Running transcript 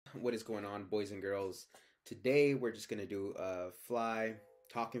What is going on, boys and girls? Today we're just gonna do a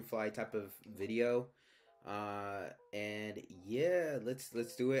talking fly type of video. And yeah, let's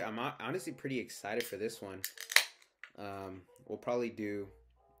do it. I'm honestly pretty excited for this one. We'll probably do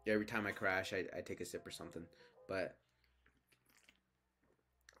every time I crash, I take a sip or something. But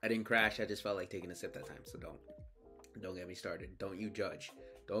I didn't crash. I just felt like taking a sip that time. So don't get me started. Don't you judge.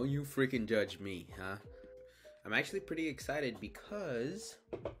 Don't you freaking judge me, huh? I'm actually pretty excited because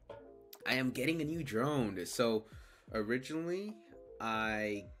I am getting a new drone. So originally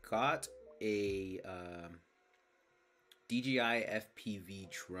I got a DJI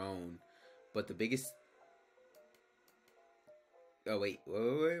FPV drone, but the biggest wait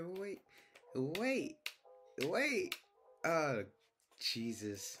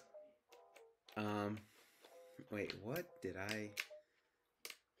Jesus. Wait, what did I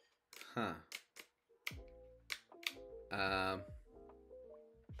oh,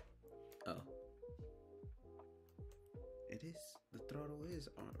 it is, the throttle is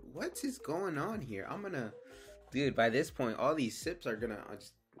on. What is going on here? I'm gonna, dude, by this point all these sips are gonna,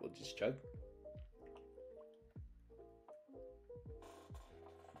 we'll just chug.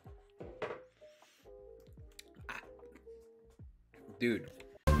 Dude,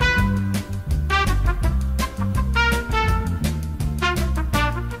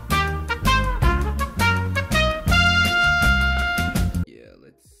 yeah,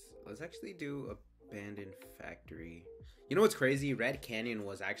 let's actually do abandoned factory. You know what's crazy? Red Canyon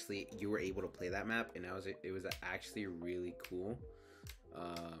was actually, you were able to play that map, and it was actually really cool.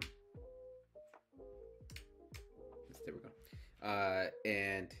 There we go.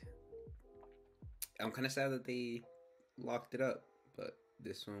 And I'm kind of sad that they locked it up, but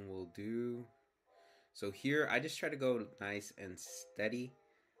this one will do. So here I just try to go nice and steady.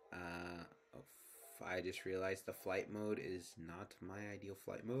 I just realized the flight mode is not my ideal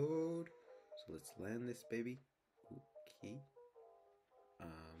flight mode, so let's land this baby. Okay.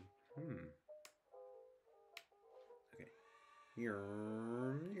 Okay.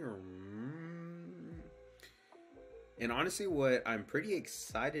 And honestly, what I'm pretty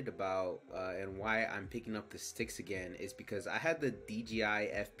excited about and why I'm picking up the sticks again is because I had the DJI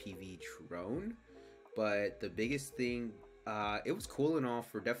FPV drone, but the biggest thing, it was cool and all,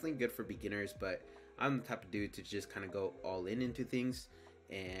 for definitely good for beginners, but I'm the type of dude to just kind of go all in into things,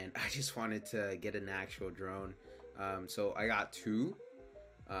 and I just wanted to get an actual drone. So I got two.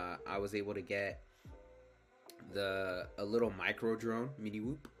 I was able to get a little micro drone, mini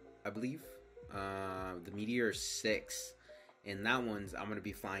whoop, I believe. The Meteor 6, and that one's, I'm gonna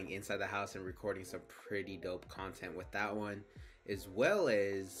be flying inside the house and recording some pretty dope content with that one, as well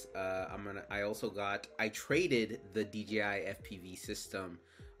as I traded the DJI FPV system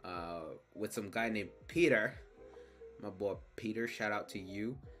with some guy named Peter, my boy Peter, shout out to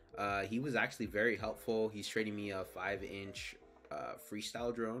you. He was actually very helpful. He's trading me a 5-inch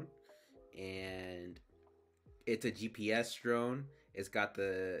freestyle drone, and it's a GPS drone. It's got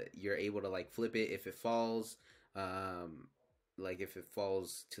you're able to like flip it if it falls. Like if it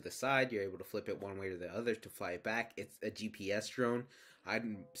falls to the side, you're able to flip it one way or the other to fly it back. It's a GPS drone.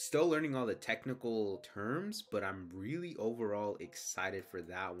 I'm still learning all the technical terms, but I'm really overall excited for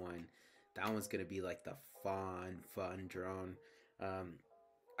that one. That one's gonna be like the fun drone.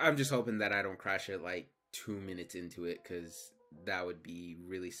 I'm just hoping that I don't crash it like 2 minutes into it, because that would be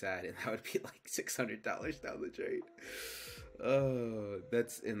really sad, and that would be like $600 down the drain. Oh,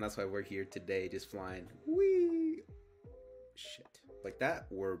 that's why we're here today, just flying. Whee! Shit. Like that,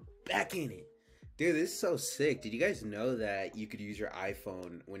 we're back in it. Dude, this is so sick. Did you guys know that you could use your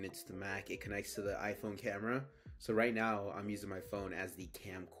iPhone when it's the Mac? It connects to the iPhone camera. So right now, I'm using my phone as the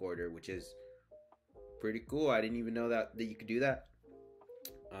camcorder, which is pretty cool. I didn't even know that you could do that.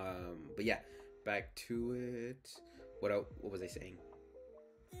 But yeah, back to it. What was I saying?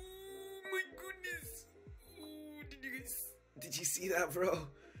 Oh my goodness. Oh, did you see that, bro?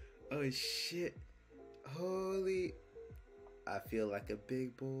 Oh shit. Holy, I feel like a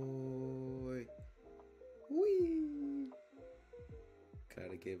big boy. Wee.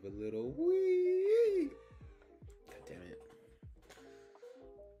 Gotta give a little wee. God damn it.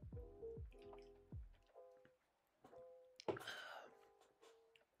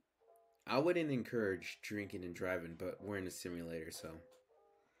 I wouldn't encourage drinking and driving, but we're in a simulator, so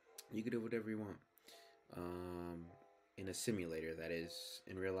you can do whatever you want. In a simulator, that is.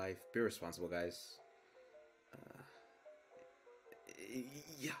 In real life, be responsible, guys.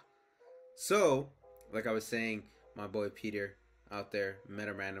 Yeah. So, like I was saying, my boy Peter out there, met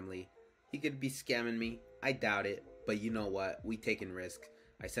him randomly. He could be scamming me. I doubt it, but you know what? We taking risk.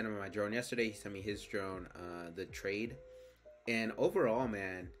 I sent him my drone yesterday. He sent me his drone, the trade. And overall,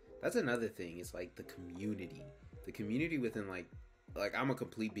 man, That's another thing. It's like the community within like I'm a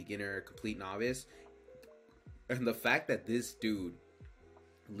complete beginner, complete novice, and the fact that this dude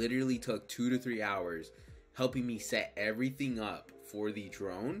literally took 2 to 3 hours helping me set everything up for the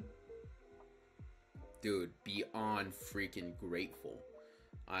drone, dude, beyond freaking grateful.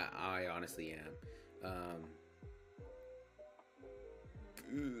 I honestly am.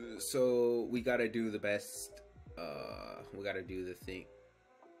 So we gotta do the best. We gotta do the thing,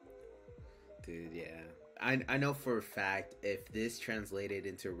 dude. Yeah, I know for a fact if this translated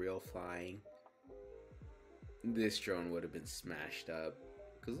into real flying, this drone would have been smashed up.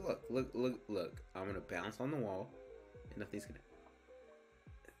 Cause look. I'm gonna bounce on the wall, and nothing's gonna.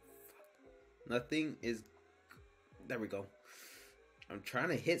 Nothing is. There we go. I'm trying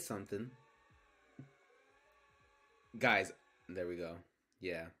to hit something, guys. There we go.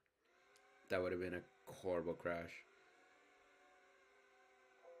 Yeah, that would have been a horrible crash.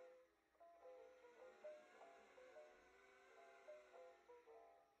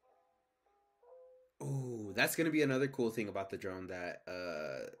 Oh, that's gonna be another cool thing about the drone that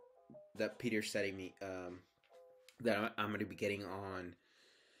that Peter's setting me that I'm gonna be getting on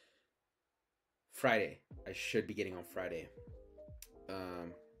Friday. I should be getting on Friday.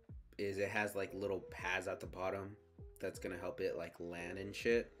 Um, is it has like little pads at the bottom that's gonna help it like land and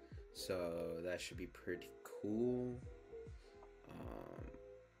shit. So that should be pretty cool. Um,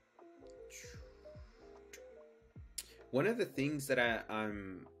 One of the things that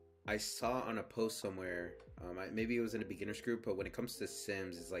I saw on a post somewhere, maybe it was in a beginners group, but when it comes to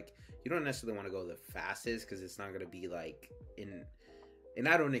Sims, it's like you don't necessarily want to go the fastest because it's not going to be like in. And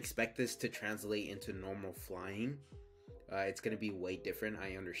I don't expect this to translate into normal flying. It's going to be way different.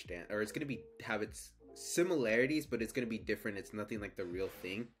 I understand, or it's going to be have its similarities, but it's going to be different. It's nothing like the real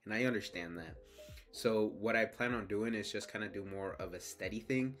thing, and I understand that. So what I plan on doing is just kind of do more of a steady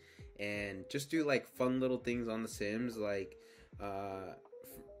thing, and just do like fun little things on the Sims, like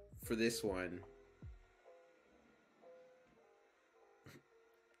for this one.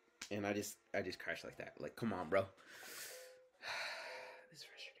 And I just crashed like that. Like, come on, bro. This is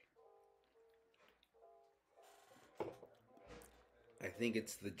frustrating. I think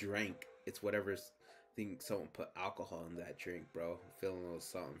it's the drink. It's whatever's. I think someone put alcohol in that drink, bro. I'm feeling a little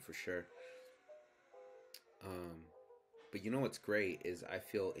something for sure. But you know what's great is I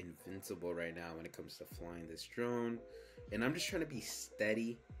feel invincible right now when it comes to flying this drone, and I'm just trying to be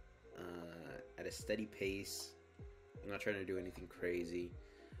steady, at a steady pace. I'm not trying to do anything crazy.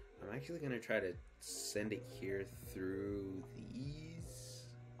 I'm actually gonna try to send it here through these.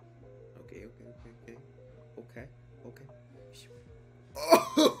 Okay.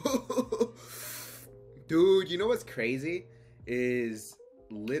 Oh, dude, you know what's crazy is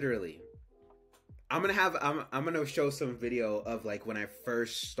literally. I'm gonna show some video of like when I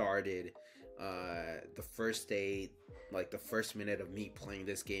first started, the first day, like the first minute of me playing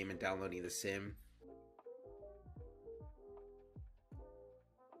this game and downloading the sim.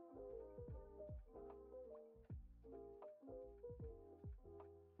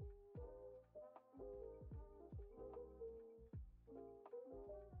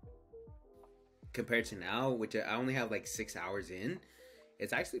 Compared to now, which I only have like 6 hours in,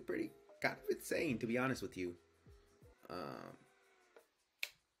 it's actually pretty kind of insane, to be honest with you. Um,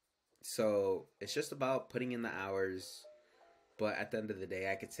 so it's just about putting in the hours, but at the end of the day,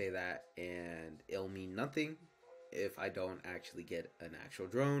 I could say that, and it'll mean nothing if I don't actually get an actual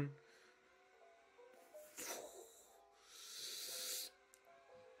drone.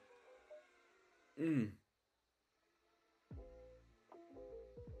 Mm.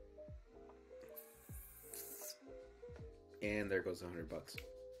 And there goes $100.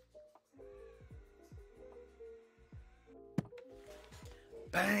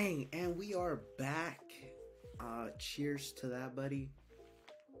 Bang! And we are back. Cheers to that, buddy.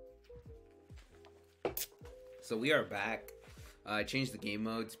 So we are back. I changed the game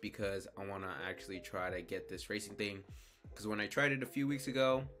modes because I want to actually try to get this racing thing. Because when I tried it a few weeks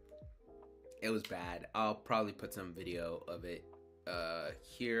ago, it was bad. I'll probably put some video of it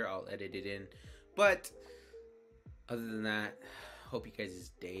here. I'll edit it in. But other than that, hope you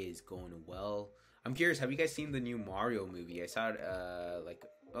guys' day is going well. I'm curious, have you guys seen the new Mario movie? I saw it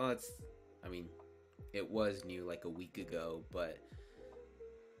it was new like a week ago, but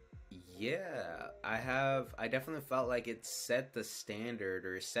yeah, I definitely felt like it set the standard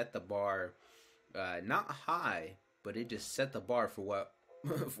or set the bar, not high, but it just set the bar for what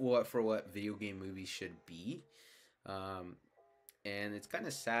for what video game movies should be. And it's kind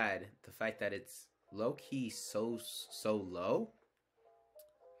of sad the fact that it's low key so low.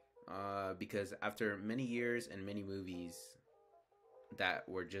 Because after many years and many movies, that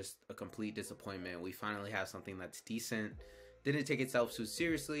were just a complete disappointment. We finally have something that's decent. Didn't take itself too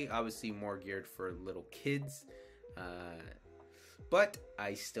seriously. Obviously, more geared for little kids. But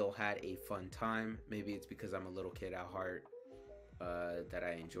I still had a fun time. Maybe it's because I'm a little kid at heart that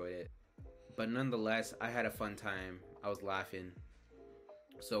I enjoyed it. But nonetheless, I had a fun time. I was laughing.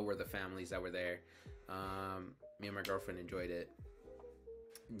 So were the families that were there. Me and my girlfriend enjoyed it.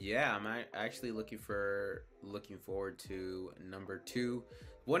 Yeah, I'm actually looking forward to number 2.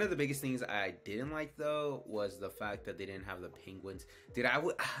 One of the biggest things I didn't like though was the fact that they didn't have the penguins. Dude,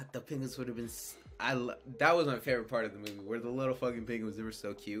 the penguins would have been. That was my favorite part of the movie. Where the little fucking penguins, they were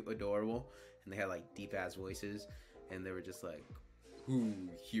so cute, adorable, and they had like deep ass voices, and they were just like, "Who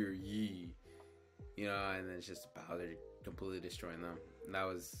hear ye?" You know, and then it's just Bowser completely destroying them. And that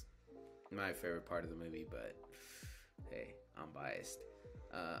was my favorite part of the movie. But hey, I'm biased.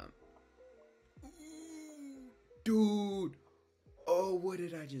 Dude, oh, what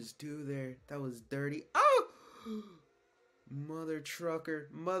did I just do there? That was dirty. Oh, mother trucker.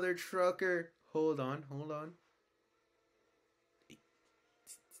 Hold on.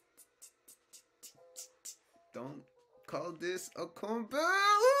 Don't call this a comeback.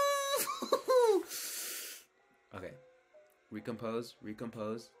 Okay, recompose.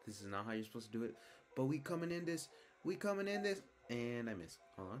 This is not how you're supposed to do it. But we coming in this, and I missed.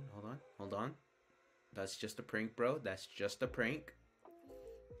 Hold on. That's just a prank, bro. That's just a prank.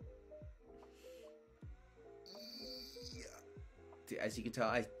 As you can tell,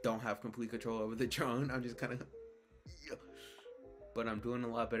 I don't have complete control over the drone. I'm just kind of... But I'm doing a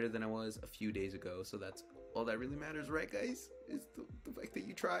lot better than I was a few days ago. So that's all that really matters, right, guys? Is the fact that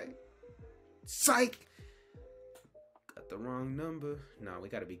you try. Psych! Got the wrong number. Nah, we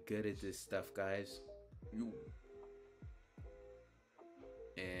gotta be good at this stuff, guys.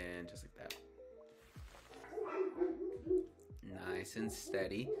 And just like that. Nice and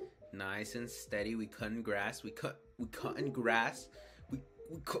steady. We cutting grass. We cutting grass.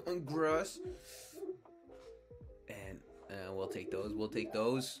 And we'll take those. We'll take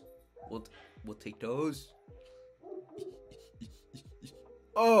those.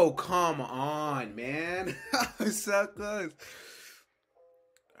 Oh, come on, man. I was so close.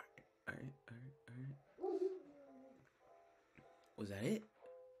 All right. Was that it?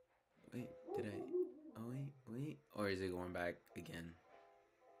 Wait, did I? Oh, wait. Or is it going back again?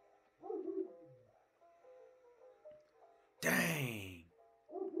 Dang.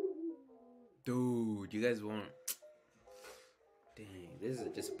 Dude, you guys won't. Dang, this is a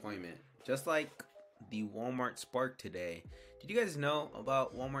disappointment. Just like the Walmart Spark today. Did you guys know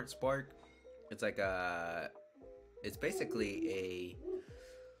about Walmart Spark? It's like it's basically a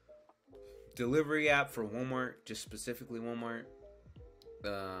delivery app for Walmart, just specifically Walmart.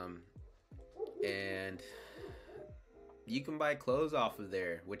 And you can buy clothes off of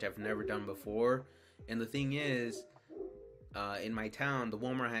there, which I've never done before. And the thing is, in my town, the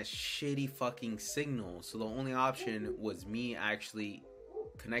Walmart has shitty fucking signal, so the only option was me actually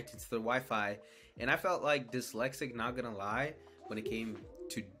connecting to the Wi-Fi, and I felt like dyslexic, not gonna lie, when it came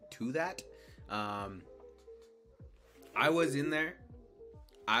to that. I was in there,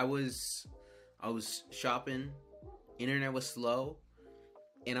 I was shopping, internet was slow,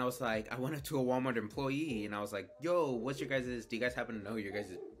 and I was like, I went up to a Walmart employee, and I was like, yo, what's your guys', do you guys happen to know your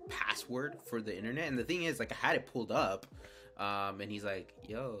guys' password for the internet? And the thing is, like, I had it pulled up, and he's like,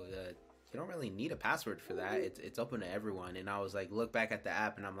 yo, you don't really need a password for that, it's open to everyone. And I was like, look back at the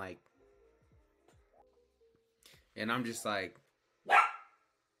app, and I'm like, and I'm just like,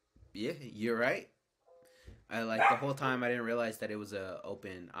 yeah, you're right. I like, the whole time I didn't realize that it was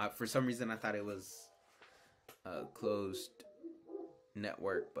open. For some reason I thought it was a closed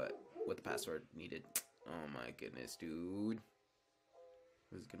network, but with the password needed. Oh my goodness, dude.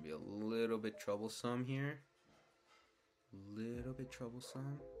 This is gonna be a little bit troublesome here.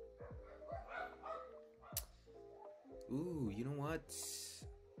 Ooh, you know what?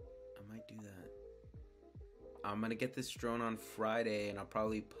 I might do that. I'm gonna get this drone on Friday, and I'll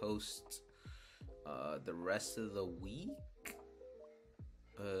probably post the rest of the week.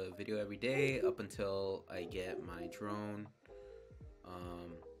 Video every day up until I get my drone.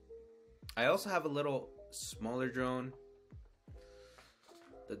 I also have a little smaller drone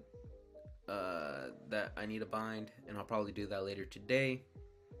that I need to bind, and I'll probably do that later today,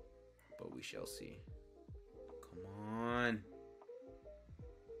 but we shall see. Come on.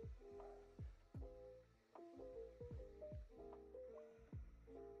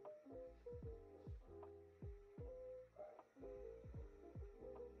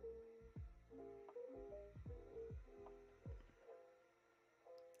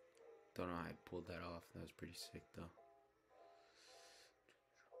 Don't know how I pulled that off. That was pretty sick though.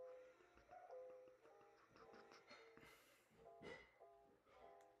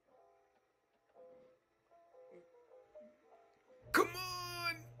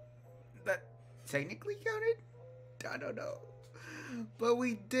 technically counted? I don't know. But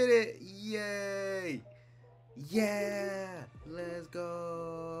we did it! Yay! Yeah! Let's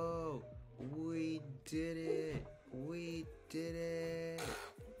go! We did it! We did it!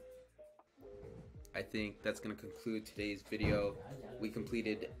 I think that's gonna conclude today's video. We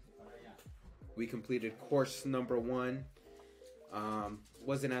completed course number 1.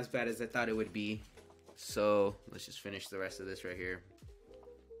 Wasn't as bad as I thought it would be. So let's just finish the rest of this right here.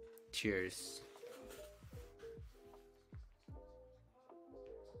 Cheers.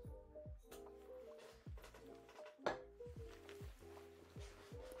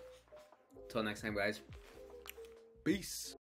 Till next time, guys. Peace.